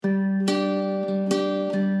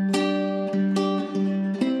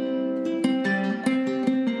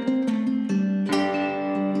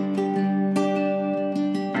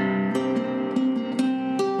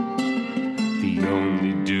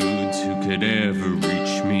ever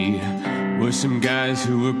reach me were some guys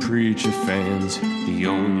who were preacher fans. The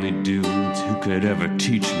only dudes who could ever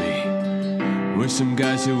teach me were some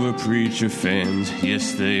guys who were preacher fans.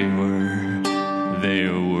 Yes, they were. They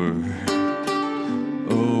were.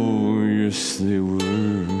 Oh, yes, they were.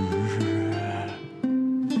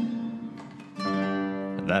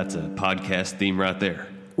 That's a podcast theme right there.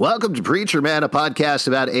 Welcome to Preacher Man, a podcast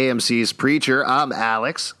about AMC's Preacher. I'm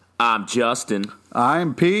Alex. I'm Justin.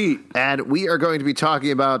 I'm Pete. And we are going to be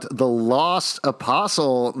talking about The Lost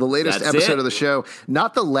Apostle, the latest episode of the show.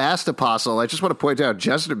 Not The Last Apostle. I just want to point out,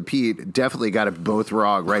 Justin and Pete definitely got it both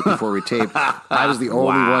wrong right before we taped. I was the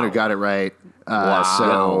only one who got it right.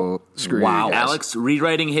 So, screw you guys. Alex,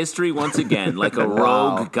 rewriting history once again, like a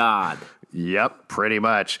rogue god. Yep, pretty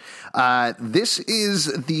much. This is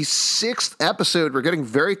the 6th episode. We're getting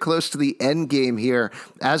very close to the end game here.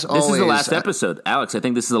 As always, this is the last episode. Alex, I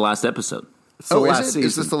think this is the last episode. Is it?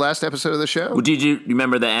 Is this the last episode of the show? Well, did you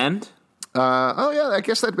remember the end? Yeah, I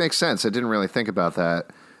guess that makes sense. I didn't really think about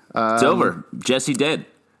that. It's over. Jesse dead.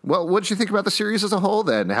 Well, what did you think about the series as a whole,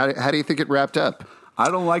 then? How do you think it wrapped up?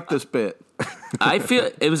 I don't like this bit. I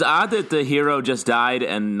feel it was odd that the hero just died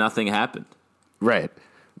and nothing happened. Right.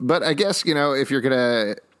 But I guess, if you're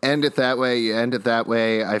going to end it that way, you end it that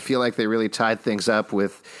way. I feel like they really tied things up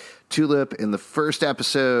with Tulip in the first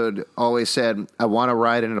episode always said, I want to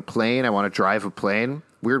ride in a plane. I want to drive a plane.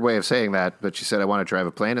 Weird way of saying that, but she said, I want to drive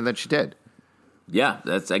a plane, and then she did. Yeah,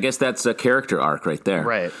 I guess that's a character arc right there.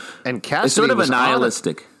 Right. And Cassidy it's sort of was a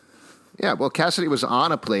nihilistic. Cassidy was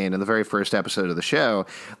on a plane in the very first episode of the show,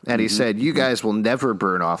 and he said, you guys will never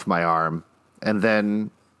burn off my arm. And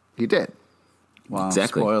then he did. Wow,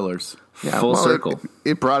 exactly. Spoilers. Yeah, Full circle.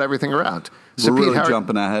 It brought everything around. So we're really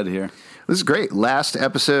jumping ahead here. This is great. Last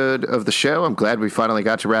episode of the show. I'm glad we finally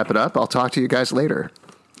got to wrap it up. I'll talk to you guys later.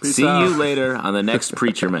 See you later on the next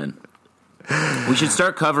Preacher Man. We should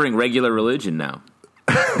start covering regular religion now.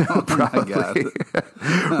 Probably. My God.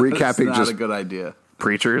 Recapping That's not just a good idea.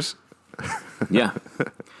 preachers. Yeah.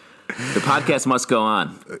 The podcast must go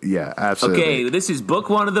on. Yeah, absolutely. Okay, this is book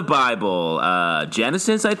 1 of the Bible,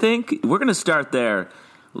 Genesis, I think. We're going to start there.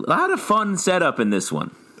 A lot of fun setup in this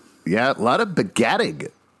one. Yeah, a lot of begatting.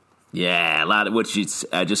 Yeah, a lot of which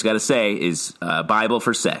I just got to say is Bible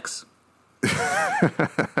for sex. No,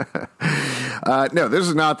 this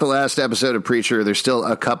is not the last episode of Preacher. There's still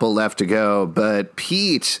a couple left to go. But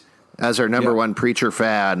Pete, as our number one Preacher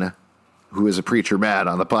fan, who is a Preacher man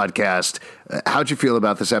on the podcast, how'd you feel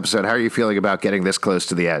about this episode? How are you feeling about getting this close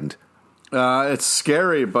to the end? It's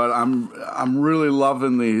scary, but I'm really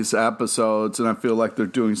loving these episodes, and I feel like they're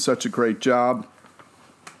doing such a great job.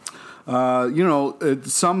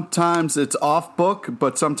 Sometimes it's off book,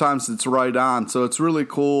 but sometimes it's right on. So it's really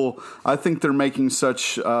cool. I think they're making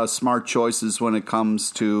such smart choices when it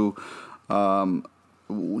comes to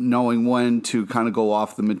knowing when to kind of go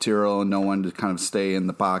off the material and know when to kind of stay in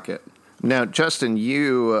the pocket. Now, Justin,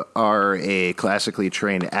 you are a classically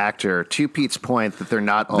trained actor. To Pete's point that they're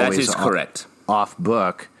not always that is correct. Off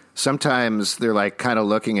book. Sometimes they're like kind of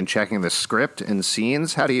looking and checking the script and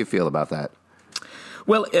scenes. How do you feel about that?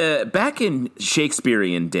 Well, back in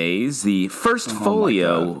Shakespearean days, the first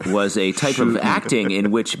folio was a type of acting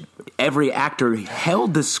in which every actor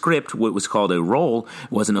held the script, what was called a role,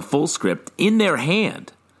 wasn't a full script, in their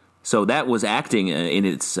hand. So that was acting in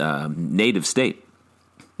its native state.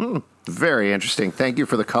 Very interesting. Thank you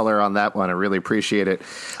for the color on that one. I really appreciate it.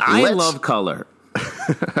 I love color.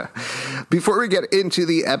 Before we get into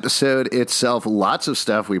the episode itself, lots of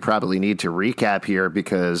stuff we probably need to recap here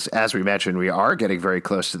because, as we mentioned, we are getting very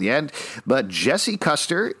close to the end. But Jesse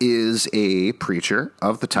Custer is a preacher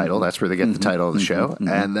of the title. That's where they get the title of the show.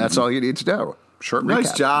 And that's all you need to know. Short recap.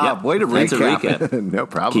 Nice job. Yep. Way to That's a recap. No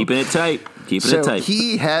problem. Keeping it tight.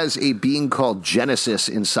 He has a being called Genesis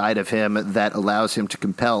inside of him that allows him to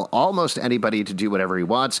compel almost anybody to do whatever he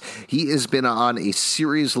wants. He has been on a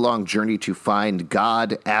series-long journey to find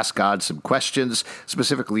God, ask God some questions,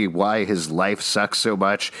 specifically why his life sucks so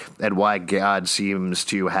much and why God seems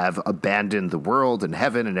to have abandoned the world and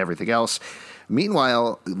heaven and everything else.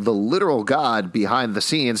 Meanwhile, the literal God behind the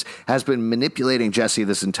scenes has been manipulating Jesse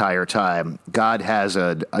this entire time. God has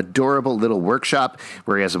an adorable little workshop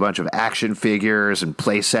where he has a bunch of action figures and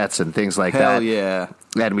play sets and things like that. Hell yeah.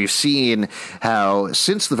 And we've seen how,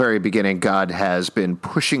 since the very beginning, God has been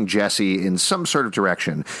pushing Jesse in some sort of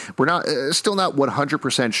direction. We're still not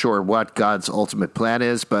 100% sure what God's ultimate plan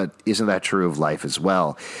is, but isn't that true of life as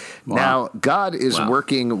well? Wow. Now, God is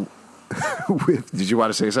working with... Did you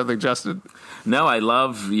want to say something, Justin? No, I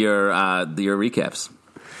love your recaps.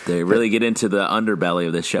 They really get into the underbelly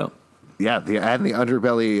of this show. Yeah, and the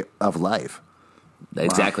underbelly of life.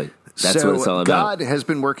 Exactly. That's what it's all about. God has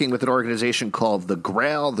been working with an organization called The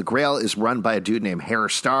Grail. The Grail is run by a dude named Herr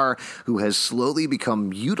Starr, who has slowly become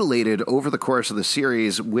mutilated over the course of the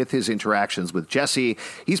series with his interactions with Jesse.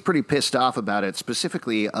 He's pretty pissed off about it,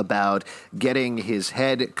 specifically about getting his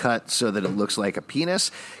head cut so that it looks like a penis.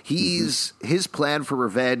 His plan for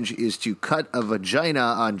revenge is to cut a vagina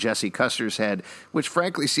on Jesse Custer's head, which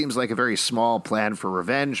frankly seems like a very small plan for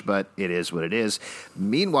revenge, but it is what it is.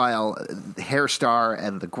 Meanwhile, Herr Starr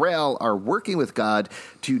and The Grail are working with God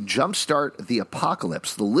to jumpstart the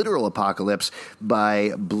apocalypse, the literal apocalypse,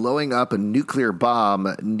 by blowing up a nuclear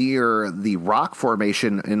bomb near the rock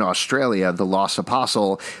formation in Australia, the Lost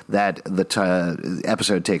Apostle, that the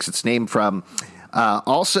episode takes its name from.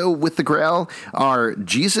 Also with the Grail are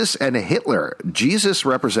Jesus and Hitler. Jesus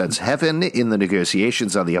represents heaven in the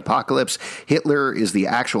negotiations on the apocalypse. Hitler is the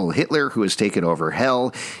actual Hitler who has taken over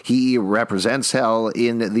hell. He represents hell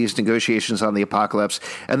in these negotiations on the apocalypse.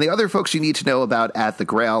 And the other folks you need to know about at the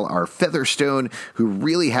Grail are Featherstone, who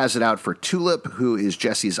really has it out for Tulip, who is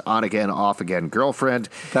Jesse's on-again, off-again girlfriend.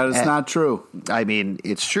 That is not true. I mean,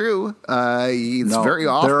 it's true. It's very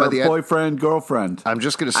off they're by the end. boyfriend, girlfriend. I'm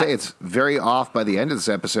just going to say it's very off by the end of this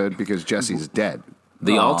episode because Jesse's dead.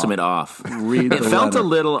 The ultimate off. It felt a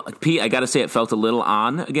little, Pete, I got to say, it felt a little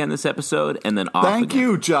on again this episode, and then off Thank again.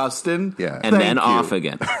 you, Justin. Yeah. And then off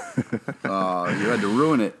again. Oh, you had to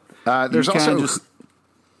ruin it. There's also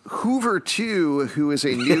Hoover, too, who is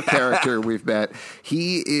a new character we've met.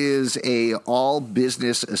 He is a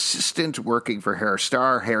all-business assistant working for Herr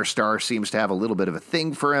Starr. Herr Starr seems to have a little bit of a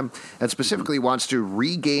thing for him and specifically wants to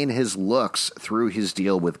regain his looks through his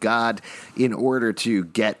deal with God in order to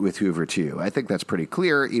get with Hoover, too. I think that's pretty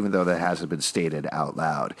clear, even though that hasn't been stated out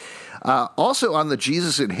loud. Also on the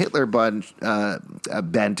Jesus and Hitler bent,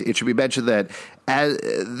 it should be mentioned that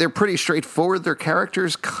they're pretty straightforward. Their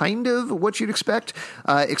characters, kind of what you'd expect,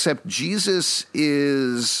 except Jesus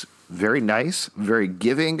is very nice, very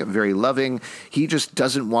giving, very loving. He just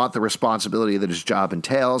doesn't want the responsibility that his job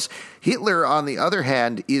entails. Hitler, on the other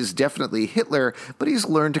hand, is definitely Hitler, but he's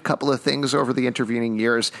learned a couple of things over the intervening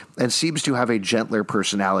years and seems to have a gentler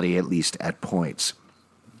personality, at least at points.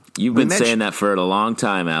 You've been saying that for a long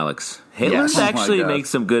time, Alex. Hitler actually makes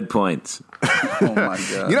some good points. Oh, my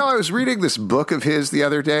God. You know, I was reading this book of his the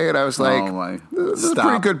other day, and I was like, this is a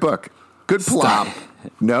pretty good book. Good plot.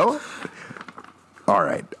 No? All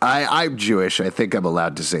right. I'm Jewish. I think I'm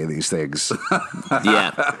allowed to say these things.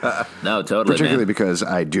 Yeah. No, totally. Particularly because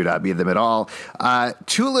I do not mean them at all.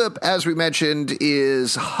 Tulip, as we mentioned,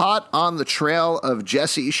 is hot on the trail of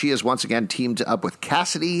Jesse. She has once again teamed up with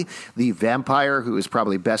Cassidy, the vampire, who is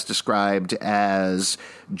probably best described as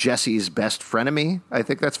Jesse's best frenemy. I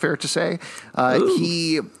think that's fair to say.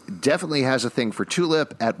 He definitely has a thing for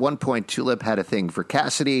Tulip. At one point, Tulip had a thing for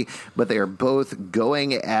Cassidy, but they are both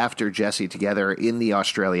going after Jesse together in the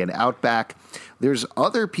Australian outback. There's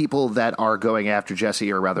other people that are going after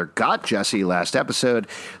Jesse, or rather got Jesse last episode.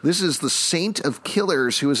 This is the Saint of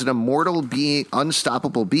Killers, who is an immortal being,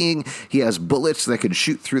 unstoppable being. He has bullets that can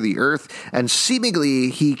shoot through the earth, and seemingly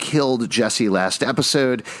he killed Jesse last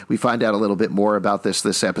episode. We find out a little bit more about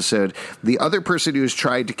this episode. The other person who's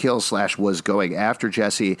tried to kill / was going after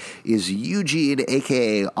Jesse is Eugene,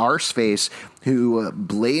 a.k.a. Arseface, who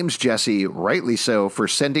blames Jesse, rightly so, for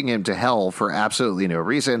sending him to hell for absolutely no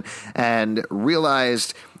reason, and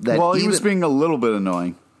realized that he was being a little bit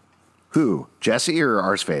annoying. Who? Jesse or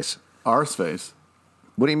Arseface? Arseface.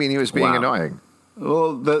 What do you mean he was being annoying?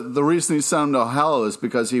 Well, the reason he sent him to hell is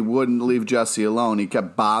because he wouldn't leave Jesse alone. He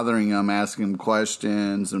kept bothering him, asking him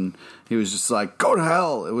questions, and he was just like, go to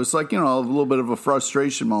hell. It was like, a little bit of a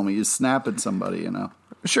frustration moment. You snap at somebody,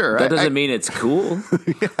 Sure. That doesn't mean it's cool.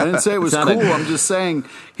 I didn't say it was cool. I'm just saying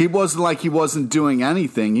he wasn't doing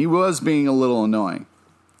anything. He was being a little annoying.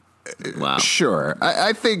 Wow. Sure.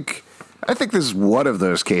 I think this is one of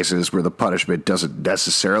those cases where the punishment doesn't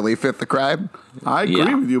necessarily fit the crime. I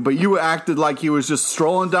agree with you, but you acted like he was just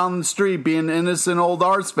strolling down the street being innocent old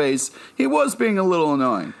Arseface. He was being a little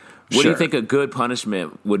annoying. What do you think a good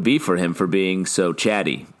punishment would be for him for being so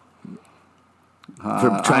chatty?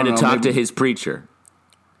 For trying to talk to his preacher?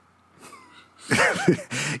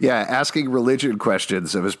 Yeah, asking religion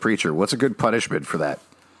questions of his preacher. What's a good punishment for that?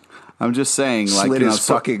 I'm just saying, slit his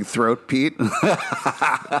fucking throat, Pete.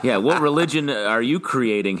 Yeah, what religion are you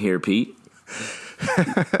creating here, Pete?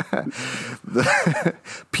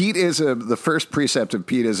 Pete-ism, the first precept of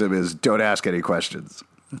Pete-ism is don't ask any questions.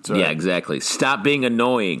 That's right. Yeah, exactly. Stop being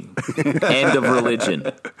annoying. End of religion.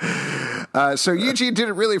 So Eugene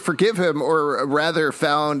didn't really forgive him, or rather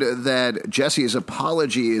found that Jesse's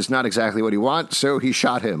apology is not exactly what he wants, so he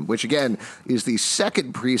shot him, which again is the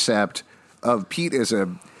second precept of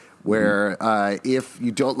Pete-ism, where if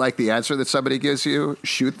you don't like the answer that somebody gives you,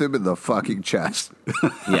 shoot them in the fucking chest.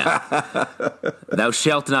 Yeah. Thou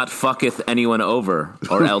shalt not fucketh anyone over,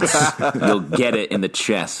 or else you'll get it in the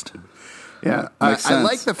chest. Yeah. I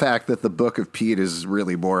like the fact that the Book of Pete is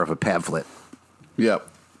really more of a pamphlet. Yep.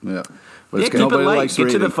 But Yeah, keep it light.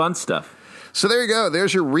 Get to the fun stuff. So there you go.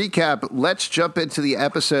 There's your recap. Let's jump into the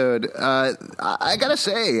episode. I got to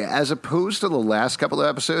say, as opposed to the last couple of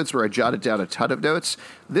episodes where I jotted down a ton of notes,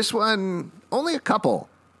 this one, only a couple.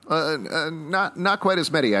 Not quite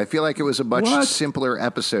as many. I feel like it was a much simpler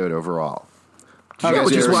episode overall. Did you guys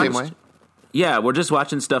feel the same way? Yeah, we're just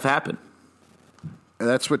watching stuff happen.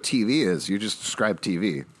 That's what TV is. You just describe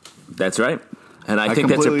TV. That's right. And I think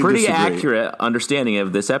that's a pretty accurate understanding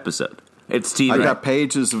of this episode. It's TV. I got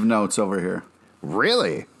pages of notes over here.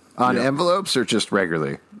 Really? On envelopes or just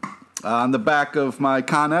regularly? On the back of my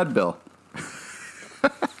Con Ed bill.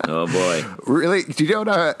 Oh, boy. Really? Do you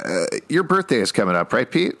know your birthday is coming up, right,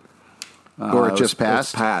 Pete? Or it just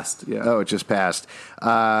passed? It's passed, yeah. Oh, it just passed.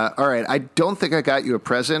 All right. I don't think I got you a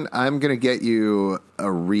present. I'm going to get you a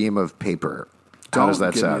ream of paper. How does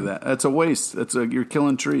that sound? That's a waste. You're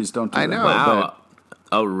killing trees. Don't do that. I know. Wow.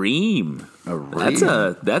 A ream. That's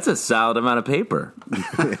a solid amount of paper.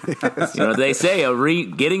 You know, they say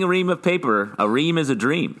getting a ream of paper, a ream is a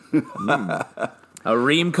dream. A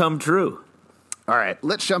ream come true. All right,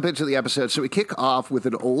 let's jump into the episode. So we kick off with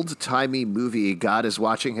an old-timey movie. God is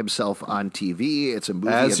watching himself on TV. It's a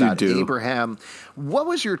movie about Abraham. What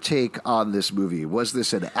was your take on this movie? Was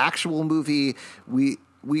this an actual movie?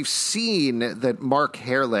 We've seen that Mark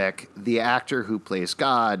Herlick, the actor who plays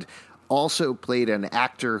God, also played an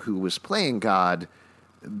actor who was playing God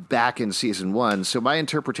back in season 1. So my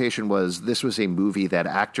interpretation was this was a movie that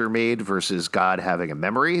actor made versus God having a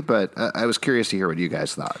memory, but I was curious to hear what you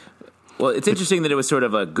guys thought. Well, it's interesting that it was sort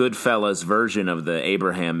of a Goodfellas version of the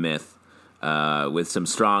Abraham myth with some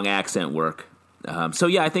strong accent work. So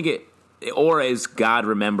yeah, I think or is God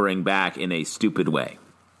remembering back in a stupid way?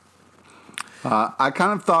 I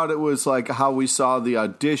kind of thought it was like how we saw the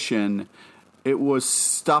audition. It was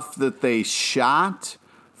stuff that they shot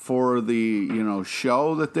for the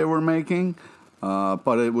show that they were making,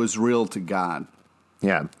 but it was real to God.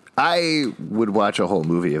 Yeah, I would watch a whole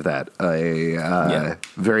movie of that.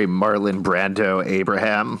 Very Marlon Brando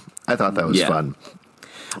Abraham. I thought that was fun.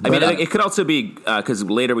 I mean, it could also be because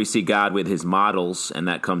later we see God with his models, and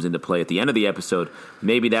that comes into play at the end of the episode.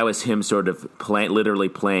 Maybe that was him sort of literally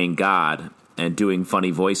playing God and doing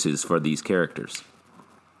funny voices for these characters.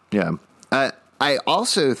 Yeah. I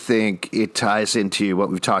also think it ties into what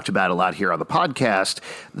we've talked about a lot here on the podcast,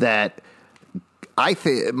 that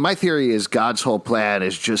my theory is God's whole plan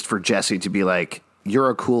is just for Jesse to be like, you're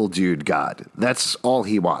a cool dude, God. That's all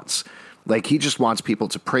he wants. Like, he just wants people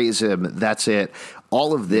to praise him. That's it.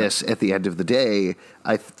 All of this, at the end of the day,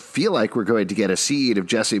 I feel like we're going to get a seed of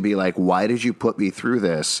Jesse be like, why did you put me through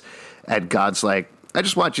this? And God's like, I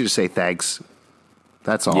just want you to say thanks.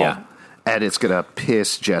 That's all. Yeah. And it's going to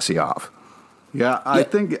piss Jesse off. Yeah, I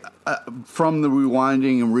think from the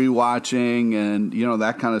rewinding and rewatching and,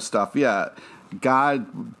 that kind of stuff, God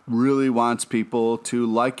really wants people to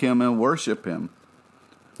like him and worship him.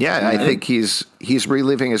 Yeah, I think he's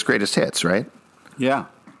reliving his greatest hits, right? Yeah.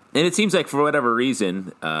 And it seems like for whatever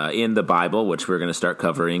reason, in the Bible, which we're going to start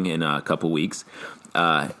covering in a couple weeks,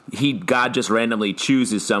 God just randomly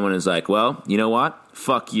chooses someone who's like, well, you know what?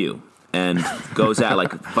 Fuck you. And goes out,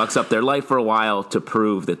 fucks up their life for a while to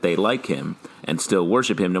prove that they like him and still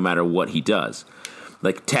worship him no matter what he does.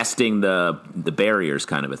 Like testing the barriers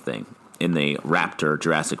kind of a thing in the Raptor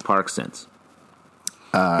Jurassic Park sense.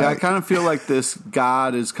 I kind of feel like this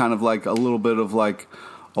God is kind of like a little bit of like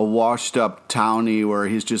a washed up townie where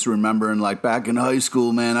he's just remembering like back in high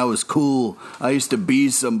school, man, I was cool. I used to be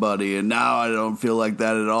somebody, and now I don't feel like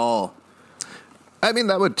that at all. I mean,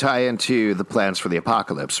 that would tie into the plans for the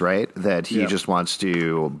apocalypse, right? That he just wants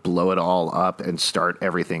to blow it all up and start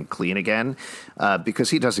everything clean again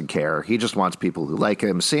because he doesn't care. He just wants people who like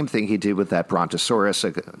him. Same thing he did with that Brontosaurus,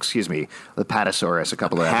 the Patasaurus a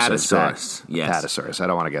couple of episodes back. Yes. Patasaurus. I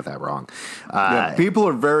don't want to get that wrong. People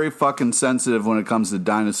are very fucking sensitive when it comes to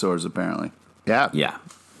dinosaurs, apparently. Yeah. Yeah.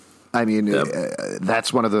 I mean,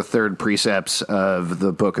 that's one of the third precepts of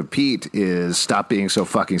the Book of Pete is stop being so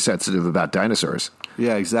fucking sensitive about dinosaurs.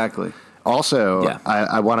 Yeah, exactly. Also,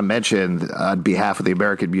 I want to mention on behalf of the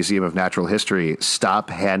American Museum of Natural History, stop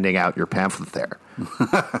handing out your pamphlet there.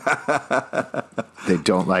 They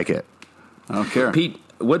don't like it. I don't care. Pete,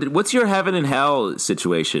 what's your heaven and hell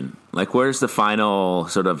situation? Like, where's the final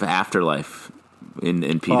sort of afterlife in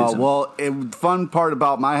Peteism? Well, the fun part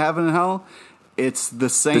about my heaven and hell It's the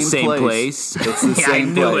same place. It's the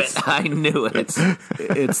same place. I knew it.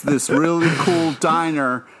 It's this really cool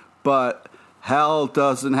diner, but hell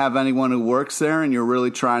doesn't have anyone who works there, and you're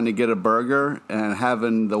really trying to get a burger, and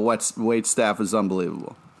having the wait staff is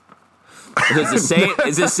unbelievable. It's the same.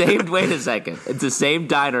 It's the same. Wait a second. It's the same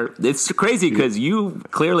diner. It's crazy because you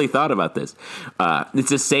clearly thought about this. It's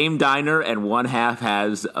the same diner, and one half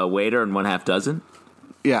has a waiter and one half doesn't.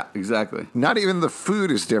 Yeah, exactly. Not even the food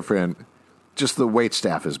is different. Just the wait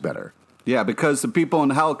staff is better. Yeah, because the people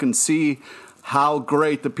in hell can see how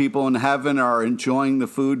great the people in heaven are enjoying the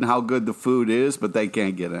food and how good the food is, but they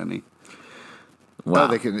can't get any. Wow. Oh,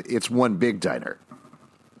 they can. It's one big diner.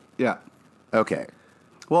 Yeah. Okay.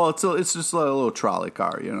 Well, it's just a little trolley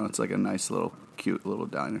car, you know. It's like a nice little, cute little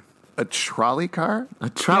diner. A trolley car? A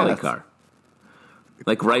trolley Yeah, car.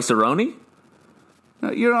 Like Rice-A-Roni?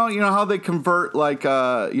 You know how they convert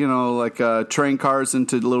train cars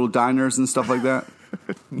into little diners and stuff like that?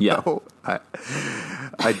 Yeah. Oh,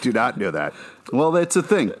 I do not know that. Well, that's a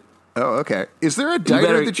thing. Oh, okay. Is there a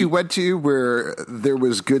diner that you went to where there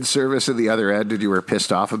was good service at the other end and you were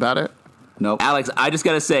pissed off about it? Nope. Alex, I just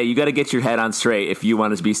got to say, you got to get your head on straight if you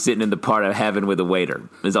want to be sitting in the part of heaven with a waiter,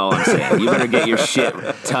 is all I'm saying. You better get your shit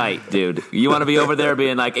tight, dude. You want to be over there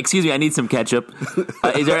being like, excuse me, I need some ketchup.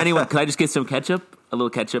 Is there anyone, can I just get some ketchup? A little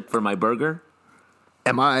ketchup for my burger?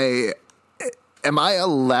 Am I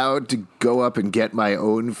allowed to go up and get my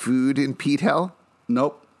own food in Pete Hell?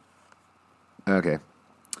 Nope. Okay.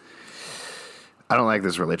 I don't like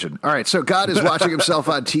this religion. All right, so God is watching himself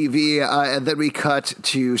on TV, and then we cut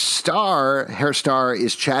to Star. Herr Star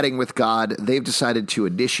is chatting with God. They've decided to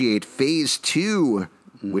initiate phase 2,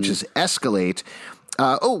 which is escalate.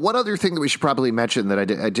 One other thing that we should probably mention that I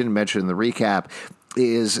didn't mention in the recap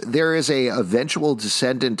is there is a eventual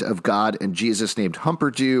descendant of God and Jesus named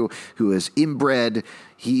Humperdew who is inbred.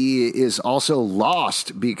 He is also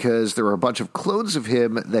lost because there were a bunch of clones of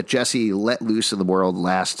him that Jesse let loose in the world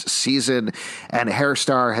last season, and Herr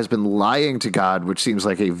Star has been lying to God, which seems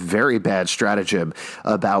like a very bad stratagem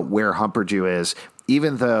about where Humperdew is,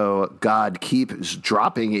 even though God keeps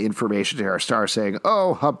dropping information to Herr Star saying,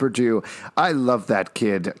 oh, Humperdew, I love that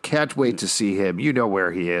kid. Can't wait to see him. You know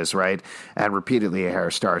where he is, right? And repeatedly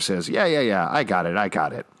Herr Star says, yeah, I got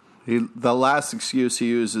it. The last excuse he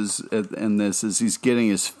uses in this is he's getting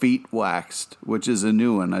his feet waxed, which is a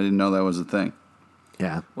new one. I didn't know that was a thing.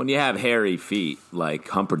 Yeah. When you have hairy feet like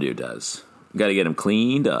Humperdew does, you got to get them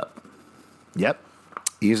cleaned up. Yep.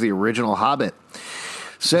 He's the original Hobbit.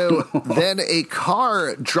 So then a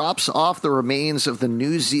car drops off the remains of the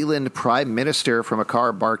New Zealand Prime Minister from a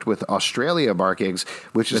car marked with Australia markings,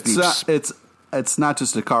 which is it's not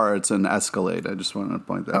just a car, it's an Escalade. I just wanted to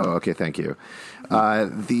point that out. Oh, okay, thank you.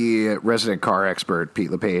 The resident car expert,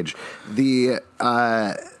 Pete LePage.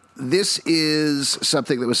 This is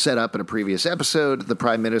something that was set up in a previous episode. The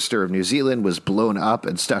Prime Minister of New Zealand was blown up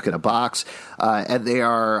and stuck in a box. And they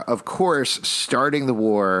are, of course, starting the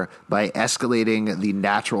war by escalating the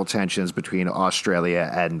natural tensions between Australia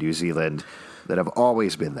and New Zealand that have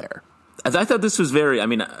always been there. I thought this was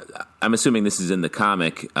I'm assuming this is in the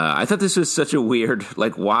comic. I thought this was such a weird,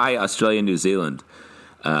 why Australia and New Zealand?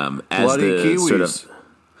 As Bloody the Kiwis. sort of...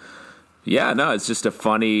 Yeah, no, it's just a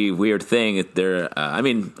funny, weird thing.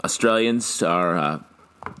 Australians are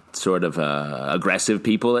sort of aggressive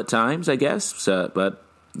people at times, I guess. So, but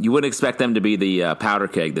you wouldn't expect them to be the powder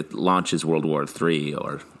keg that launches World War III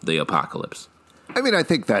or the apocalypse. I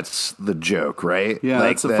think that's the joke, right? Yeah,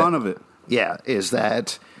 that's the fun of it. Yeah, is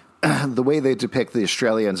that the way they depict the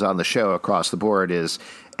Australians on the show across the board is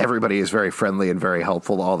everybody is very friendly and very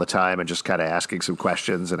helpful all the time and just kind of asking some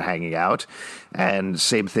questions and hanging out. And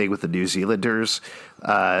same thing with the New Zealanders.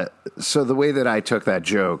 So the way that I took that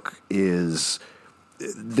joke is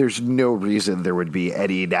there's no reason there would be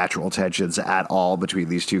any natural tensions at all between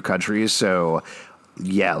these two countries. So,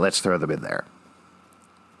 yeah, let's throw them in there.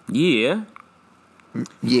 Yeah.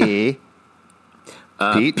 Yeah.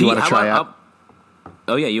 Pete, you want to try out?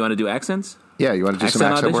 Oh, yeah, you want to do accents? Yeah, you want to do some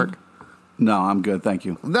accent work? No, I'm good, thank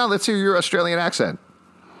you. No, let's hear your Australian accent.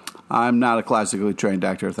 I'm not a classically trained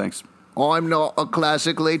actor, thanks. I'm not a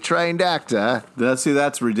classically trained actor. That's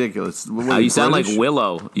ridiculous. You sound like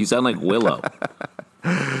Willow. You sound like Willow.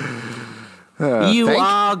 You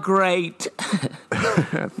are great.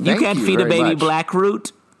 You can't feed a baby black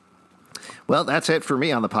root. Well, that's it for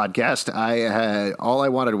me on the podcast. All I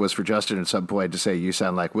wanted was for Justin at some point to say, you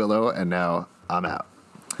sound like Willow, and now I'm out.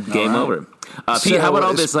 Game over. Pete, how about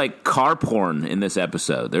all this car porn in this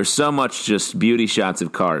episode? There's so much just beauty shots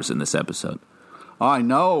of cars in this episode. Oh, I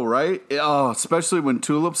know, right? Oh, especially when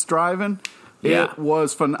Tulip's driving. Yeah. It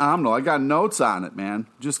was phenomenal. I got notes on it, man.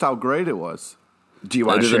 Just how great it was. Do you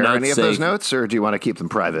want to Do the share notes any of say- those notes, or do you want to keep them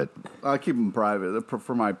private? I keep them private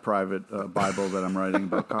for my private Bible that I'm writing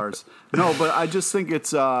about cars. No, but I just think it's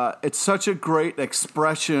such a great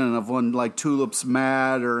expression of when like Tulip's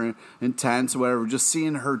mad or intense or whatever. Just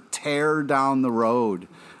seeing her tear down the road.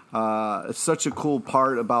 It's such a cool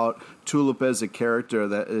part about Tulip as a character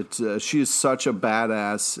that she is such a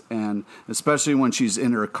badass, and especially when she's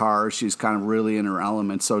in her car, she's kind of really in her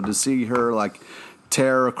element. So to see her like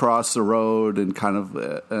tear across the road and kind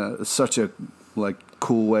of such a like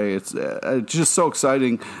cool way, it's just so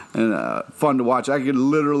exciting and fun to watch. I could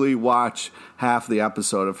literally watch half the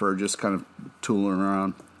episode of her just kind of tooling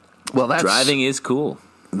around. Well, Driving is cool.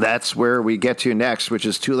 That's where we get to next, which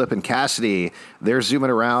is Tulip and Cassidy. They're zooming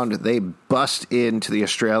around. They bust into the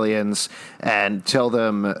Australians and tell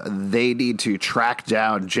them they need to track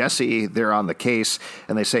down Jesse. They're on the case,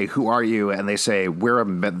 and they say, "Who are you?" And they say, "We're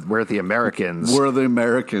the Americans." We're the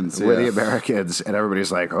Americans. We're the yeah. Americans. And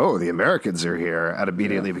everybody's like, "Oh, the Americans are here," and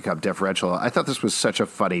immediately become deferential. I thought this was such a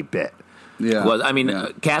funny bit. Yeah. Well, I mean, yeah.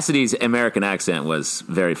 Cassidy's American accent was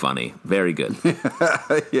very funny, very good.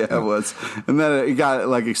 Yeah, it was. And then he got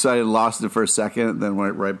like excited, lost it for a second, then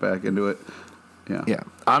went right back into it. Yeah. Yeah.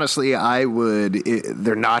 Honestly,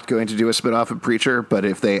 they're not going to do a spinoff of Preacher, but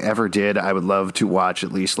if they ever did, I would love to watch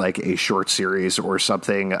at least like a short series or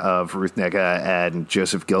something of Ruth Negga and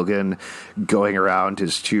Joseph Gilgun going around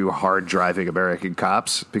as two hard driving American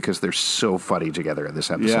cops, because they're so funny together in this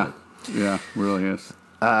episode. Yeah, really is.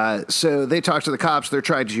 So they talk to the cops. They're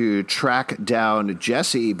trying to track down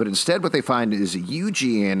Jesse, but instead what they find is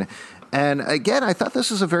Eugene. And again, I thought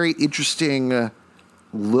this was a very interesting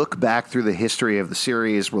look back through the history of the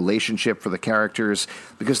series, relationship for the characters,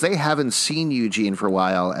 because they haven't seen Eugene for a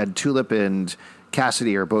while, and Tulip and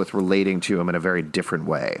Cassidy are both relating to him in a very different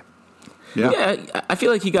way. Yeah, I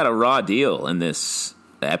feel like he got a raw deal in this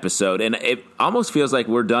episode, and it almost feels like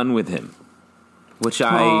we're done with him.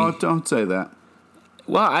 Oh, don't say that.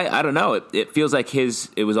 Well, I don't know. It feels like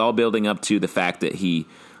it was all building up to the fact that he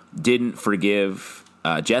didn't forgive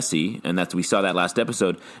Jesse, and we saw that last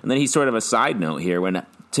episode. And then he's sort of a side note here, when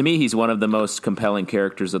to me he's one of the most compelling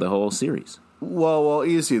characters of the whole series. Well,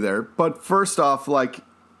 easy there. But first off, like,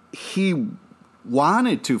 he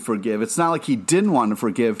wanted to forgive. It's not like he didn't want to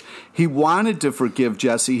forgive. He wanted to forgive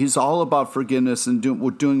Jesse. He's all about forgiveness and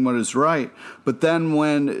doing what is right. But then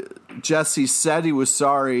when Jesse said he was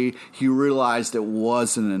sorry, he realized it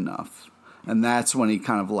wasn't enough. And that's when he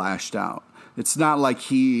kind of lashed out. It's not like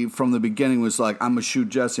he, from the beginning, was like, I'm going to shoot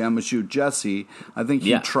Jesse, I'm going to shoot Jesse. I think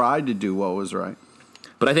he tried to do what was right.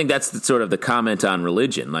 But I think that's sort of the comment on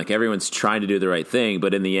religion. Like, everyone's trying to do the right thing,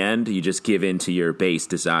 but in the end, you just give in to your base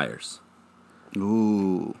desires.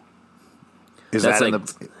 Ooh. Is That's that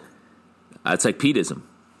like, that's like Petism.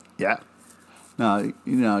 Yeah. No,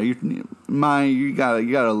 you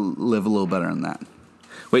gotta live a little better than that.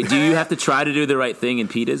 Wait, do you have to try to do the right thing in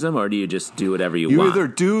Petism, or do you just do whatever you You want? either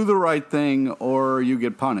do the right thing or you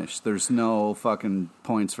get punished. There's no fucking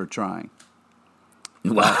points for trying.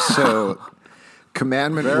 Wow. So,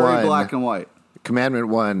 Commandment Very 1. black and white. Commandment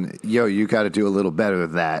 1, you got to do a little better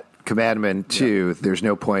than that. Commandment 2, there's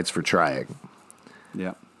no points for trying.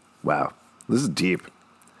 Yeah. Wow. This is deep.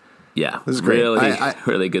 Yeah, This is great. really,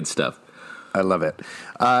 really good stuff. I love it.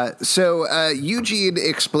 So Eugene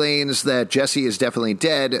explains that Jesse is definitely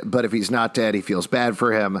dead, but if he's not dead, he feels bad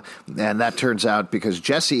for him. And that turns out because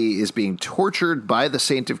Jesse is being tortured by the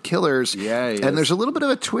Saint of Killers. Yeah, he and is. there's a little bit of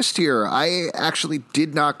a twist here. I actually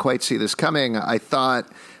did not quite see this coming. I thought,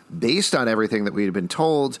 based on everything that we had been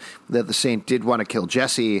told, that the Saint did want to kill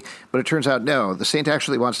Jesse, but it turns out no. The Saint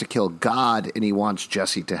actually wants to kill God, and he wants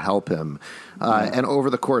Jesse to help him. And over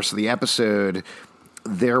the course of the episode,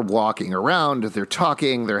 they're walking around, they're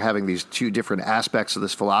talking, they're having these two different aspects of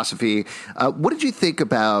this philosophy. What did you think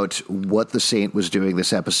about what the Saint was doing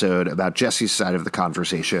this episode, about Jesse's side of the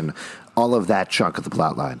conversation, all of that chunk of the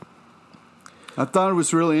plot line? I thought it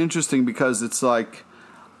was really interesting because it's like,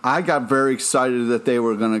 I got very excited that they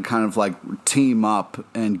were going to kind of like team up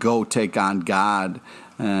and go take on God,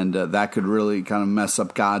 and that could really kind of mess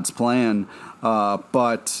up God's plan.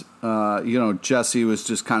 But Jesse was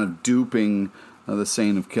just kind of duping the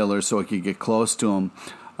Saint of Killers so he could get close to him.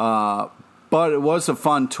 But it was a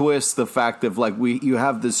fun twist, the fact of like you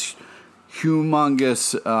have this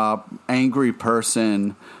humongous angry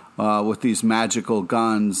person with these magical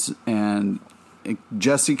guns, and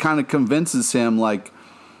Jesse kind of convinces him like,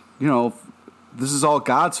 this is all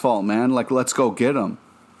God's fault, man. Like, let's go get him.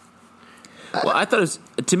 Well, I thought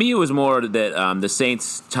to me it was more that the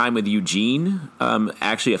Saint's time with Eugene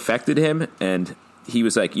actually affected him, and he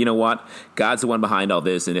was like, you know what, God's the one behind all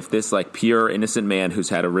this, and if this like pure innocent man who's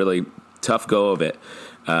had a really tough go of it,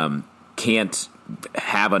 can't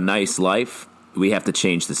have a nice life. We have to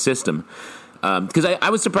change the system. Because I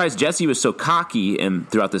was surprised Jesse was so cocky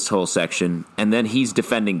throughout this whole section, and then he's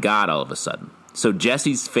defending God all of a sudden. So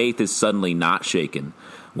Jesse's faith is suddenly not shaken,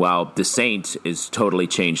 while the saint is totally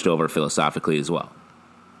changed over philosophically as well.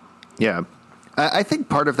 Yeah. I think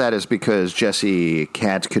part of that is because Jesse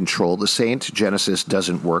can't control the saint. Genesis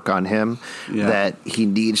doesn't work on him. Yeah. That he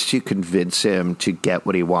needs to convince him to get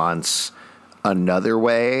what he wants another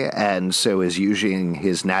way, and so is using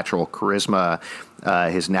his natural charisma,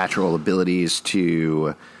 his natural abilities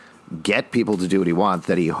to get people to do what he wants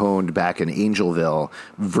that he honed back in Angelville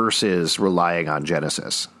versus relying on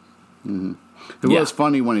Genesis. Mm-hmm. It was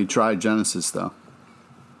funny when he tried Genesis, though.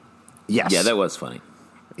 Yes. Yeah, that was funny.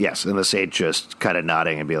 Yes, and the saint just kind of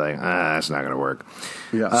nodding and be like, that's not going to work.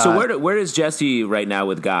 Yeah. So where is Jesse right now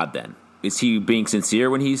with God, then? Is he being sincere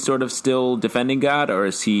when he's sort of still defending God, or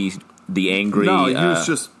is he the angry... No,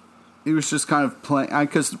 he was just kind of playing...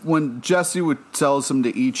 Because when Jesse tells him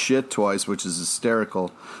to eat shit twice, which is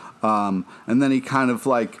hysterical, and then he kind of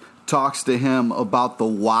like talks to him about the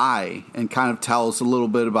why and kind of tells a little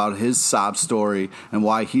bit about his sob story and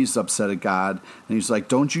why he's upset at God. And he's like,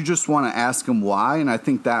 don't you just want to ask him why? And I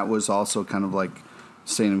think that was also kind of like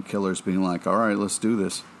Saint Killers being like, all right, let's do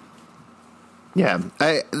this. Yeah,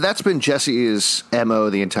 that's been Jesse's MO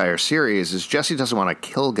the entire series, is Jesse doesn't want to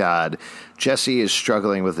kill God. Jesse is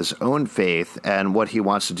struggling with his own faith, and what he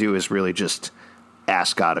wants to do is really just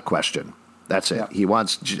ask God a question. That's it. Yeah. He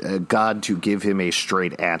wants God to give him a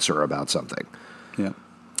straight answer about something. Yeah.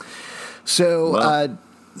 So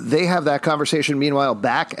they have that conversation. Meanwhile,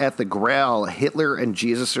 back at the Grail, Hitler and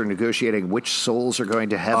Jesus are negotiating which souls are going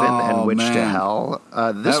to heaven and which to hell.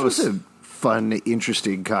 This was a fun,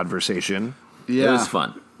 interesting conversation. Yeah. It was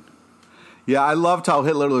fun. Yeah, I loved how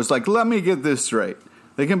Hitler was like, let me get this straight.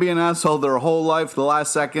 They can be an asshole their whole life. The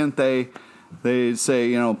last second, they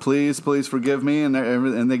say, please forgive me,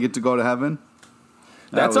 and they get to go to heaven.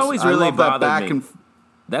 That's always really bothered me.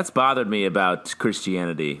 That's bothered me about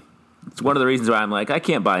Christianity. It's one of the reasons why I'm like, I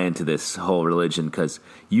can't buy into this whole religion, because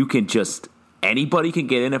anybody can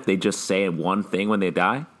get in if they just say one thing when they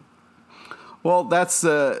die. Well, that's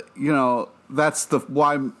why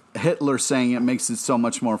Hitler saying it makes it so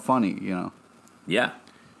much more funny, Yeah.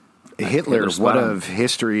 Hitler's one of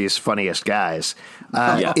history's funniest guys.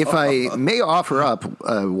 If I may offer up,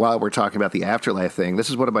 while we're talking about the afterlife thing, this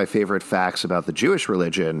is one of my favorite facts about the Jewish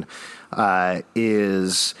religion,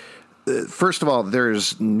 is... First of all,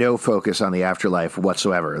 there's no focus on the afterlife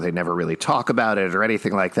whatsoever. They never really talk about it or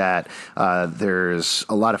anything like that. There's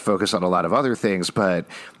a lot of focus on a lot of other things, but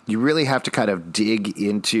you really have to kind of dig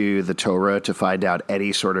into the Torah to find out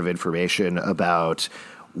any sort of information about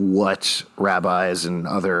what rabbis and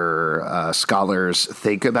other scholars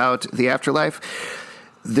think about the afterlife.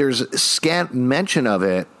 There's scant mention of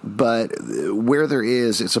it, but where there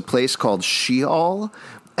is, it's a place called Sheol.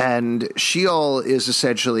 And Sheol is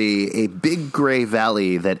essentially a big gray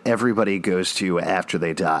valley that everybody goes to after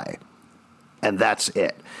they die. And that's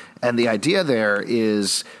it. And the idea there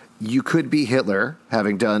is you could be Hitler,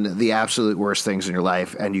 having done the absolute worst things in your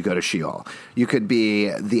life, and you go to Sheol. You could be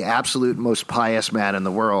the absolute most pious man in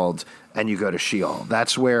the world, and you go to Sheol.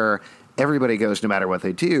 That's where everybody goes no matter what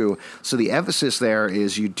they do. So the emphasis there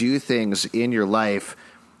is you do things in your life.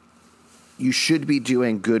 You should be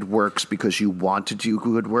doing good works because you want to do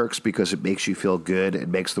good works, because it makes you feel good. It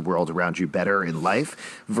makes the world around you better in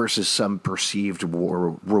life versus some perceived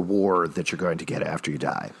reward that you're going to get after you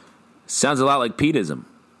die. Sounds a lot like Pietism.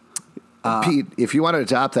 Pete, if you want to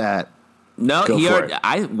adopt that, no, go for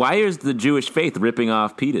it. Why is the Jewish faith ripping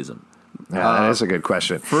off Pietism? Yeah, that is a good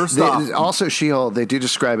question. First off, also Sheol, they do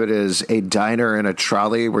describe it as a diner and a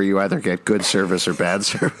trolley where you either get good service or bad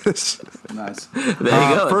service. Nice. There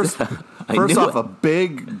you go. First off, a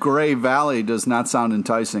big gray valley does not sound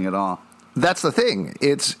enticing at all. That's the thing.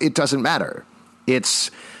 It doesn't matter.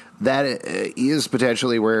 That is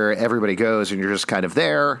potentially where everybody goes, and you're just kind of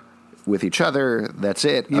there with each other. That's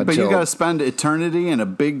it. Yeah, but you got to spend eternity in a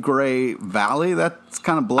big gray valley. That's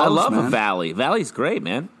kind of blows. I love man. a valley. Valley's great,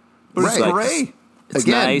 man. But it's gray. It's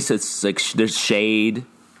Again, nice. It's like there's shade.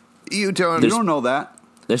 You don't know that.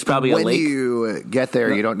 There's probably a lake. When you get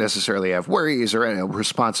there, you don't necessarily have worries or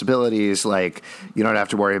responsibilities. Like, you don't have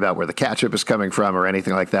to worry about where the ketchup is coming from or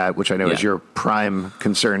anything like that, which I know is your prime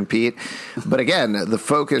concern, Pete. But again, the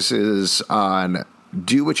focus is on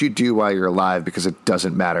do what you do while you're alive, because it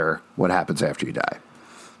doesn't matter what happens after you die.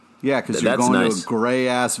 Yeah, because you're going to a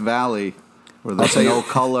gray-ass valley where there's no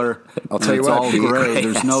color. I'll tell you what, it's all gray.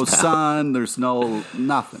 There's no sun. There's no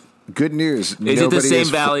nothing. Good news. Is it the same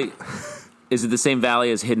valley? Is it the same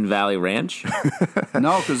valley as Hidden Valley Ranch?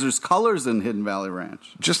 No, because there's colors in Hidden Valley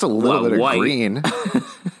Ranch. Just a little bit of white. green.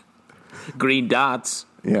 Green dots.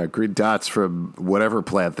 Yeah, green dots from whatever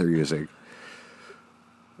plant they're using.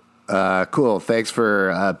 Cool. Thanks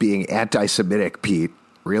for being anti-Semitic, Pete.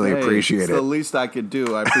 Really appreciate it's it. the least I could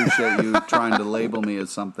do. I appreciate you trying to label me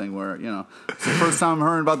as something where, it's the first time I'm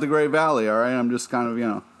hearing about the Great Valley, all right? I'm just kind of,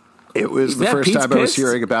 It was the first Pete's time I was pissed?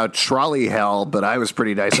 hearing about trolley hell, but I was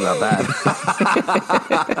pretty nice about that.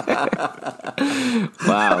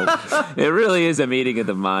 Wow. It really is a meeting of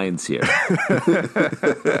the minds here.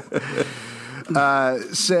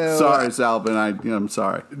 So Sorry, Salvin. I'm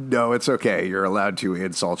sorry. no, it's okay. You're allowed to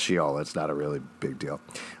insult Sheol. It's not a really big deal.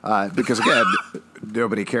 Because, again,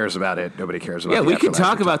 nobody cares about it. Nobody cares about it. Yeah, we can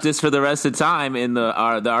talk about this for the rest of the time in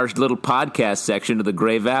our little podcast section of the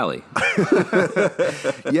Gray Valley.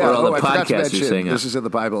 Yeah, Where all the I forgot to podcasters mention, hang out. this is in the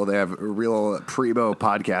Bible. They have real primo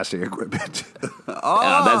podcasting equipment.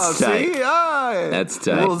 Oh, that's tight. see? Ah, That's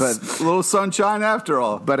tight. Little sunshine after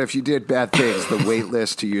all. But if you did bad things, the wait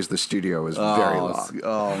list to use the studio is very long.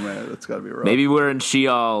 Oh, man, that's got to be rough. Maybe we're in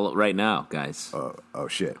Sheol right now, guys. Oh,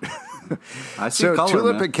 shit. I see So color,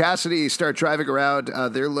 Tulip man. and Cassidy start driving around.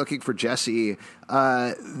 They're looking for Jesse.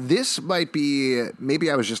 This might be,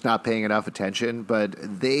 maybe I was just not paying enough attention, but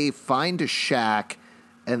they find a shack,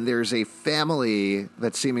 and there's a family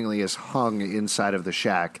that seemingly is hung inside of the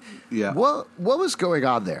shack. Yeah. What was going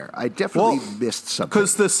on there? I definitely missed something.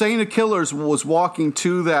 Because the Saint of Killers was walking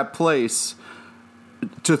to that place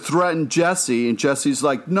to threaten Jesse, and Jesse's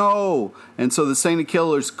like, no. And so the Saint of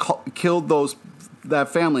Killers killed that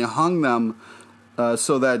family, hung them,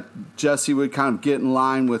 so that Jesse would kind of get in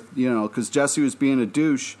line with, because Jesse was being a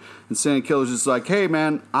douche, and Saint of Killers is like, hey,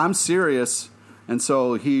 man, I'm serious. And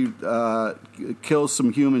so he kills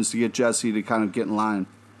some humans to get Jesse to kind of get in line.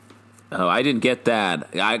 Oh, I didn't get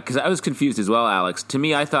that. Because I was confused as well, Alex. To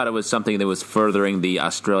me, I thought it was something that was furthering the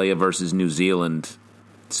Australia versus New Zealand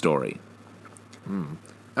story. No,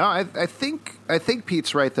 I think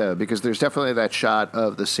Pete's right though, because there's definitely that shot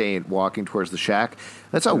of the Saint walking towards the shack.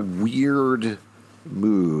 That's a weird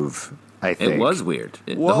move. I think It was weird.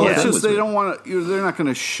 The Well, whole it's thing just was they weird. don't want to. They're not going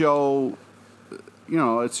to show.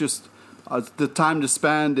 It's just the time to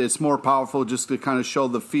spend. It's more powerful just to kind of show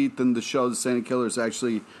the feat than to show the Saint of Killers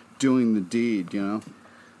actually doing the deed. Yeah.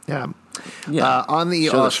 Yeah. On the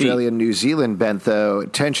Show the Australia-New Zealand bent, though,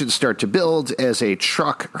 tensions start to build as a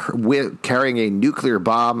truck carrying a nuclear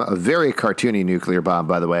bomb, a very cartoony nuclear bomb,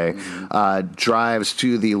 by the way, drives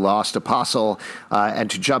to the Lost Apostle.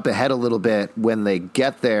 And to jump ahead a little bit, when they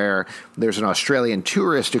get there, there's an Australian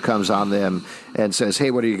tourist who comes on them and says,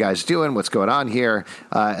 hey, what are you guys doing? What's going on here?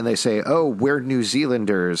 And they say, oh, we're New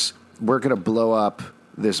Zealanders. We're going to blow up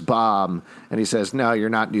this bomb. And he says, no, you're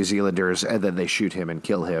not New Zealanders. And then they shoot him and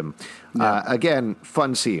kill him. Again,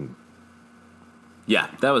 fun scene. Yeah,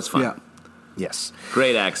 that was fun. Yeah. Yes.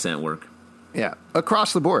 Great accent work. Yeah.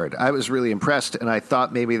 Across the board, I was really impressed, and I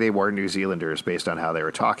thought maybe they were New Zealanders based on how they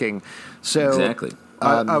were talking. So Exactly.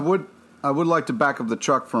 I would like to back up the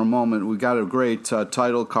truck for a moment. We got a great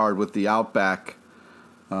title card with the Outback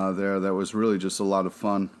there. That was really just a lot of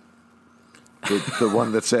fun. the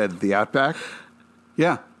one that said the Outback,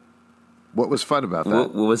 Yeah. what was fun about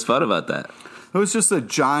that? What was fun about that? It was just a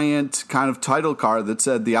giant kind of title card that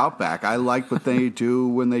said the Outback. I like what they do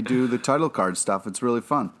when they do the title card stuff. It's really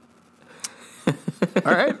fun.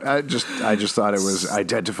 All right. I just thought it was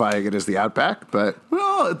identifying it as the Outback, but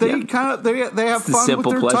Well, they Yeah. kind of they have the fun with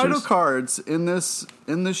simple their pleasures. title cards in this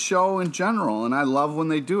show in general, and I love when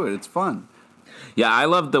they do it. It's fun. Yeah, I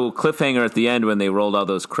loved the cliffhanger at the end when they rolled all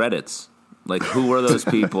those credits. Like, who were those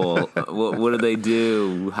people? What did they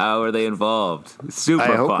do? How are they involved? Super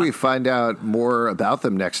I hope fun. we find out more about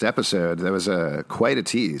them next episode. That was quite a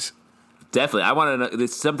tease. Definitely. I want to know.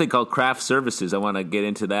 There's something called craft services. I want to get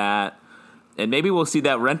into that. And maybe we'll see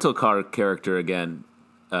that rental car character again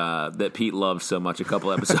that Pete loved so much a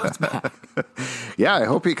couple episodes back. Yeah, I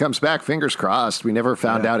hope he comes back. Fingers crossed. We never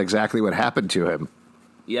found out exactly what happened to him.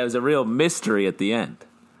 Yeah, it was a real mystery at the end.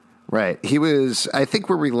 Right. He was, I think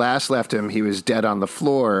where we last left him, he was dead on the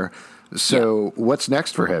floor. So what's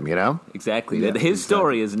next for him, Exactly. Yeah, His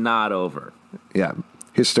story is not over. Yeah.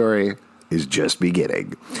 His story is just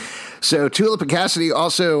beginning. So Tulip and Cassidy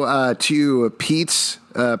also to Pete's,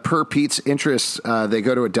 per Pete's interests, they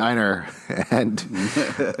go to a diner and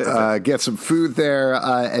get some food there.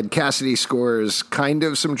 And Cassidy scores kind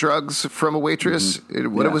of some drugs from a waitress.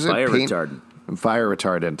 What was it? Fire retardant. Fire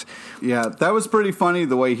retardant. Yeah, that was pretty funny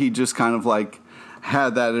the way he just kind of like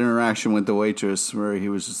had that interaction with the waitress where he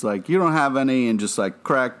was just like, you don't have any, and just like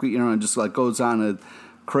crack, and just like goes on a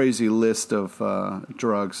crazy list of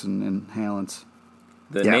drugs and inhalants.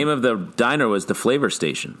 The name of the diner was the Flavor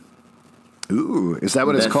Station. Ooh, is that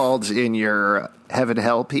what it's called in your Heaven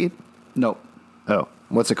Hell, Pete? Nope. Oh,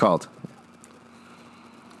 what's it called?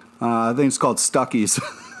 I think it's called Stuckies.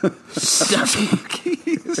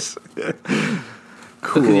 Stuckies.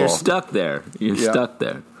 Cool. You're stuck there. You're stuck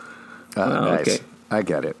there. Nice. Okay. I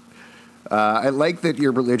get it. I like that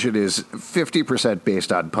your religion is 50%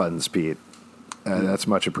 based on puns, Pete. That's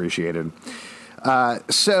much appreciated.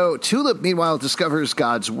 So Tulip, meanwhile, discovers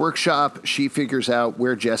God's workshop. She figures out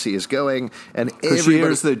where Jesse is going, and She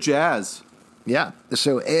hears the jazz. Yeah,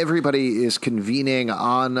 so everybody is convening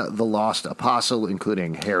on the Lost Apostle,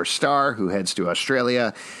 including Herr Starr, who heads to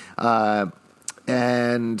Australia,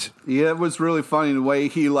 and Yeah, it was really funny the way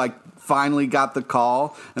he finally got the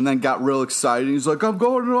call and then got real excited. He's like, I'm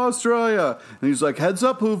going to Australia. And he's like, heads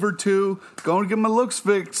up, Hoover 2. Going to get my looks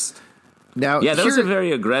fixed. now Yeah, that was a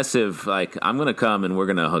very aggressive, I'm going to come and we're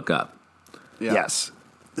going to hook up. Yeah. Yes.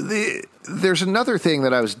 There's another thing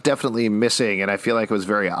that I was definitely missing, and I feel like it was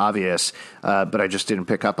very obvious, but I just didn't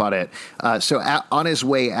pick up on it. On his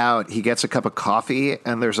way out, he gets a cup of coffee,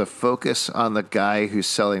 and there's a focus on the guy who's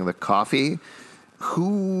selling the coffee.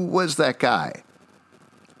 Who was that guy?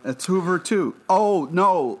 It's Hoover 2. Oh,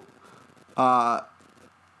 no.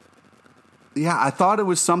 Yeah, I thought it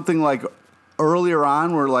was something earlier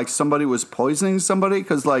on where somebody was poisoning somebody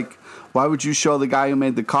because why would you show the guy who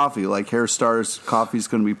made the coffee Herr Starr's coffee's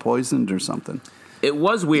going to be poisoned or something? It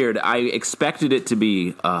was weird. I expected it to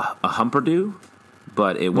be a Humperdew,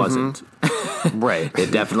 but it wasn't. Right.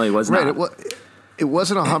 It definitely was not. It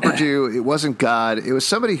wasn't a Humperdew. It wasn't God. It was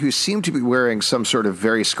somebody who seemed to be wearing some sort of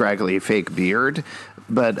very scraggly fake beard,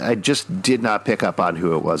 but I just did not pick up on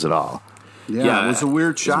who it was at all. Yeah, it was a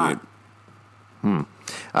weird shot. Weird.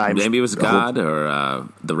 Maybe it was God or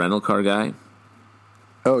the rental car guy.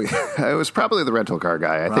 Oh, yeah. It was probably the rental car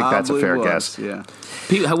guy. I think that's a fair guess. Yeah.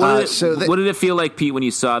 Pete, what did it feel like, Pete, when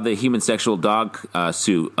you saw the human sexual dog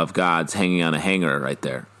suit of God's hanging on a hanger right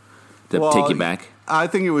there? Did it take you back? I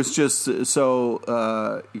think it was just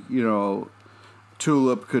so,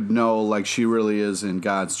 Tulip could know she really is in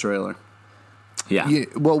God's trailer. Yeah.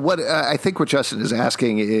 Well, what I think what Justin is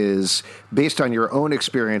asking is, based on your own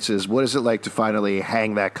experiences, what is it like to finally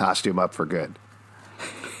hang that costume up for good?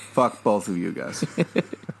 Fuck both of you guys.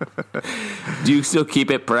 Do you still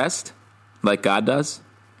keep it pressed like God does?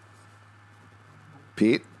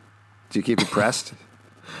 Pete, do you keep it pressed?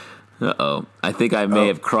 Uh-oh. I think I may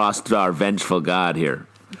have crossed our vengeful God here.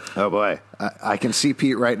 Oh, boy. I can see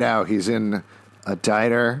Pete right now. He's in a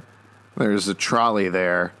diner. There's a trolley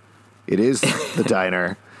there. It is the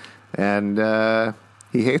diner. And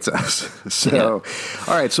he hates us. So,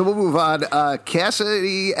 All right, so we'll move on.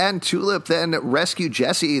 Cassidy and Tulip then rescue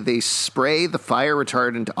Jesse. They spray the fire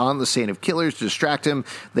retardant on the Saint of Killers to distract him.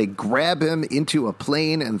 They grab him into a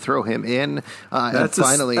plane and throw him in. And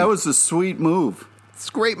finally, that was a sweet move. It's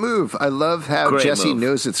a great move. I love how Jesse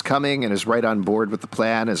knows it's coming and is right on board with the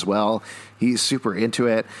plan as well. He's super into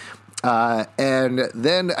it. And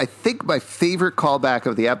then I think my favorite callback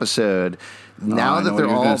of the episode, now that they're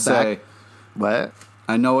all back. What?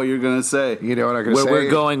 I know what you're going to say. You know what I'm going to say? Where we're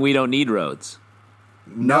going, we don't need roads.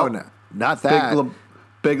 No, not that.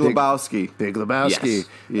 Big Lebowski. Big Lebowski.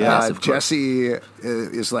 Yes, of course. Jesse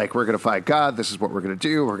is like, we're going to find God. This is what we're going to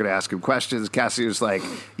do. We're going to ask him questions. Cassie was like,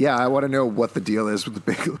 yeah, I want to know what the deal is with the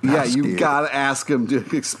Big Lebowski. Yeah, you got to ask him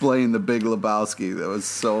to explain the Big Lebowski. That was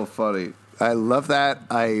so funny. I love that.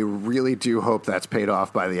 I really do hope that's paid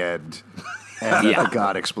off by the end. And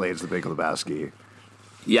God explains the Big Lebowski.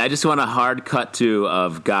 Yeah, I just want a hard cut to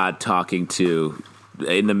of God talking to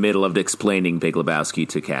in the middle of explaining Big Lebowski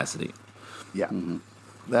to Cassidy. Yeah. Mm-hmm.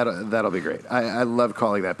 That'll be great. I love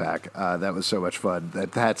calling that back. That was so much fun.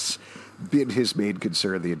 That's been his main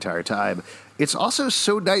concern the entire time. It's also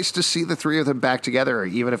so nice to see the three of them back together,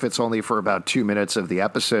 even if it's only for about 2 minutes of the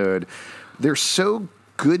episode. They're so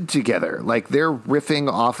good together. They're riffing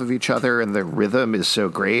off of each other, and the rhythm is so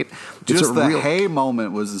great. Just the hey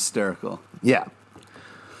moment was hysterical. Yeah.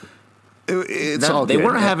 It's all they good.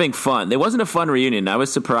 weren't having fun. It wasn't a fun reunion. I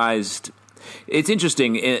was surprised. It's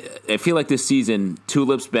interesting. I feel like this season,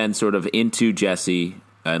 Tulip's been sort of into Jesse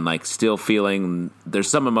and still feeling there's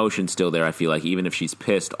some emotion still there. I feel like even if she's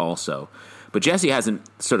pissed, also, but Jesse hasn't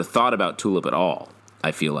sort of thought about Tulip at all.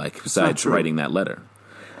 I feel like besides writing that letter,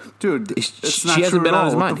 dude, it's not she hasn't been on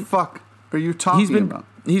his mind. What the fuck are you talking about?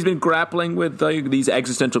 He's been grappling with these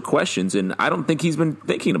existential questions, and I don't think he's been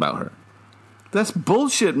thinking about her. That's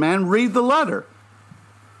bullshit, man. Read the letter.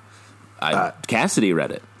 Cassidy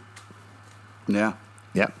read it. Yeah.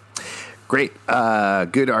 Yeah. Great.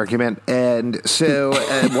 Good argument. And so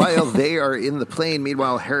while they are in the plane,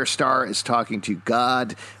 meanwhile, Harry Starr is talking to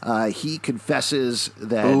God. He confesses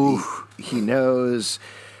that he knows.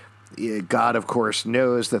 God, of course,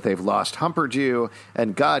 knows that they've lost Humperdew,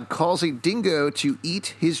 and God calls a dingo to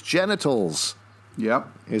eat his genitals. Yep.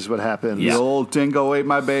 Is what happened. The old dingo ate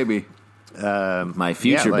my baby. My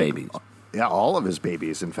future babies. Yeah, all of his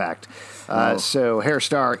babies, in fact. So Harry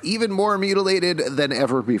Starr, even more mutilated than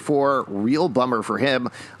ever before. Real bummer for him.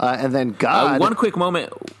 And then God... one quick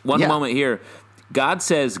moment. Moment here. God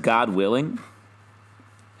says, God willing,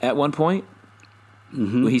 at one point.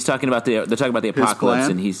 Mm-hmm. He's talking about they're talking about the apocalypse,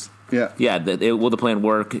 and he's... will the plan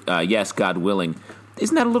work? Yes, God willing.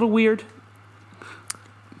 Isn't that a little weird?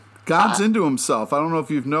 God's into himself. I don't know if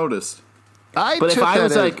you've noticed.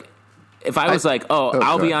 If I was like,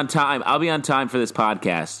 I'll be on time. I'll be on time for this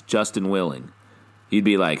podcast, Justin willing. You'd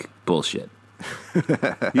be like, bullshit.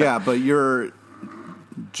 Yeah, but you're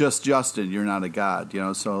just Justin. You're not a god,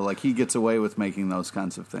 So like he gets away with making those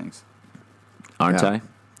kinds of things. Aren't I?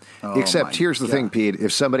 Except here's the thing, Pete.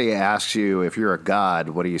 If somebody asks you if you're a god,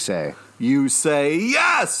 what do you say? You say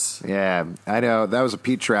yes. Yeah, I know. That was a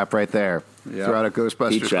Pete trap right there. Yep. Throw out a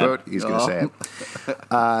Ghostbusters quote. He's going to say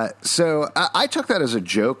it. So I took that as a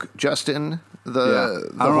joke, Justin. I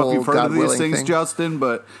don't know if you've heard of these things, Justin,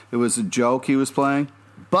 but it was a joke he was playing.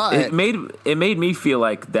 But it made me feel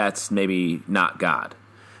like that's maybe not God.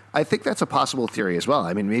 I think that's a possible theory as well.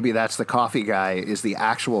 I mean, maybe that's the coffee guy is the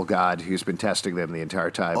actual God who's been testing them the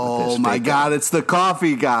entire time. Oh, my God, it's the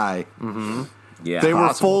coffee guy. Mm-hmm. Yeah, they were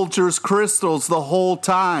Folgers crystals the whole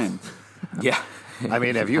time. Yeah. I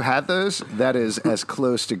mean, have you had those? That is as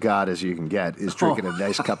close to God as you can get, is drinking a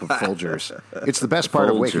nice cup of Folgers. It's the best part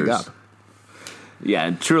of waking up. Yeah,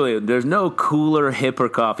 and truly, there's no cooler,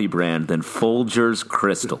 hipper coffee brand than Folgers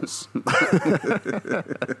Crystals.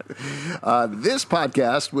 This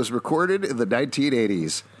podcast was recorded in the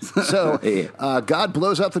 1980s. So God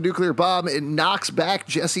blows up the nuclear bomb and knocks back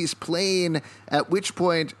Jesse's plane, at which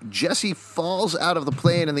point Jesse falls out of the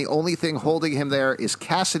plane, and the only thing holding him there is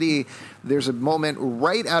Cassidy. There's a moment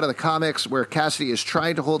right out of the comics where Cassidy is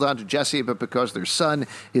trying to hold on to Jesse, but because their son,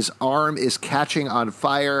 his arm is catching on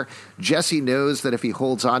fire. Jesse knows that if he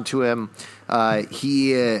holds on to him,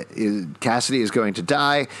 Cassidy is going to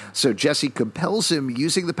die. So Jesse compels him,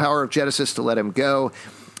 using the power of Genesis, to let him go.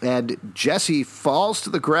 And Jesse falls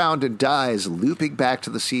to the ground and dies, looping back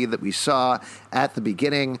to the scene that we saw at the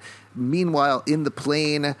beginning. Meanwhile, in the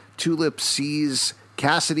plane, Tulip sees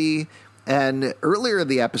Cassidy. And earlier in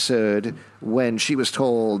the episode, when she was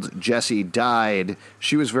told Jesse died,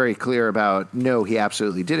 she was very clear about, no, he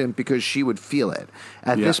absolutely didn't, because she would feel it.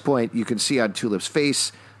 At this point, you can see on Tulip's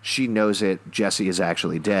face, she knows it. Jesse is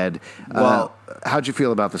actually dead. Well, how'd you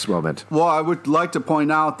feel about this moment? Well, I would like to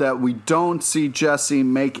point out that we don't see Jesse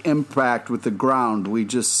make impact with the ground. We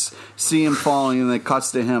just see him falling, and it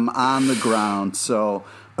cuts to him on the ground. So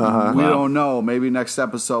we don't know. Maybe next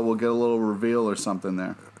episode we'll get a little reveal or something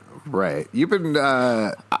there. Right. You've been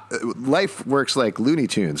life works like Looney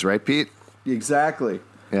Tunes, right, Pete? Exactly.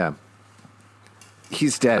 Yeah.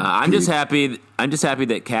 He's dead. I'm just happy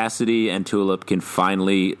that Cassidy and Tulip can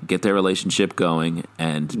finally get their relationship going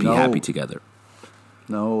and be happy together.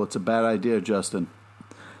 No, it's a bad idea, Justin.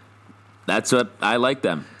 That's what I like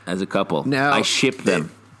them as a couple. Now, I ship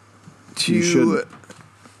them. You shouldn't.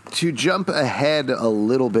 To jump ahead a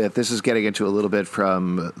little bit, this is getting into a little bit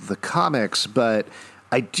from the comics, but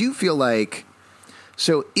I do feel like,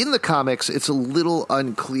 so in the comics, it's a little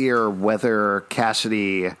unclear whether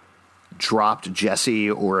Cassidy dropped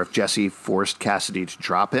Jesse or if Jesse forced Cassidy to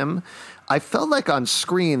drop him. I felt like on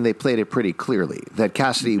screen they played it pretty clearly that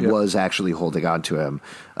Cassidy was actually holding on to him.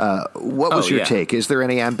 What was your take? Is there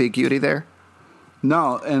any ambiguity there?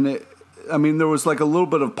 No, and there was like a little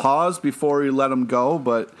bit of pause before he let him go,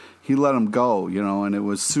 but he let him go, and it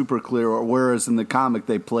was super clear, whereas in the comic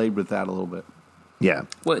they played with that a little bit. Yeah.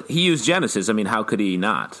 Well, he used Genesis. I mean, how could he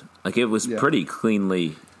not? Like, it was pretty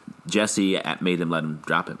cleanly Jesse made him let him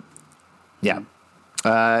drop him. Yeah.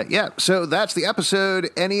 So that's the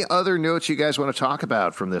episode. Any other notes you guys want to talk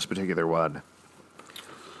about from this particular one?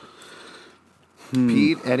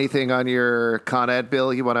 Pete, anything on your Con Ed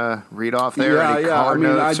bill you want to read off there? Any car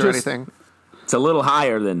notes or anything? It's a little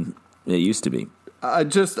higher than it used to be. I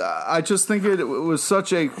just think it was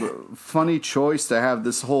such a funny choice to have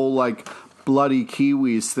this whole, like, bloody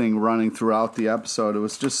Kiwis thing running throughout the episode. It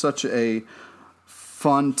was just such a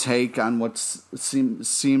fun take on what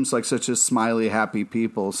seems like such a smiley, happy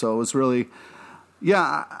people. So it was really,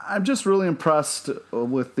 I'm just really impressed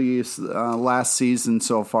with the last season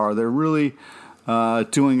so far. They're really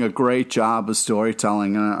doing a great job of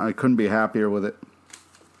storytelling, and I couldn't be happier with it.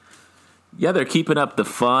 Yeah, they're keeping up the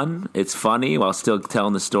fun. It's funny while still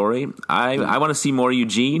telling the story. I want to see more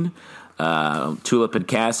Eugene, Tulip and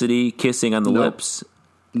Cassidy kissing on the lips,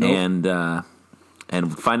 and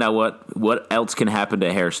find out what else can happen to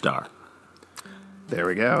Hairstar. There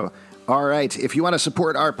we go. All right. If you want to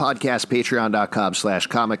support our podcast,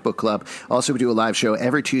 patreon.com/Comic Book Club. Also, we do a live show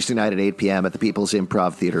every Tuesday night at 8 p.m. at the People's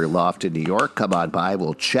Improv Theater Loft in New York. Come on by.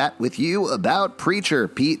 We'll chat with you about Preacher.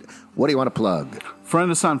 Pete, what do you want to plug? Friend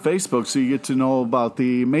us on Facebook so you get to know about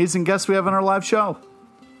the amazing guests we have on our live show.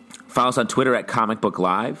 Follow us on Twitter at Comic Book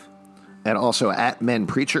Live. And also at Men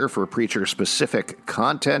Preacher for Preacher-specific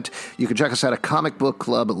content. You can check us out at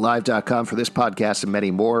comicbookclublive.com for this podcast and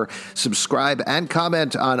many more. Subscribe and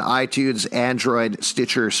comment on iTunes, Android,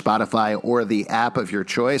 Stitcher, Spotify, or the app of your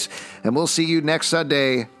choice. And we'll see you next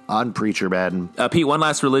Sunday on Preacher Man. Pete, one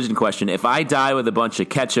last religion question. If I die with a bunch of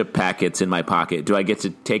ketchup packets in my pocket, do I get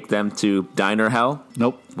to take them to Diner Hell?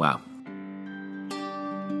 Nope. Wow.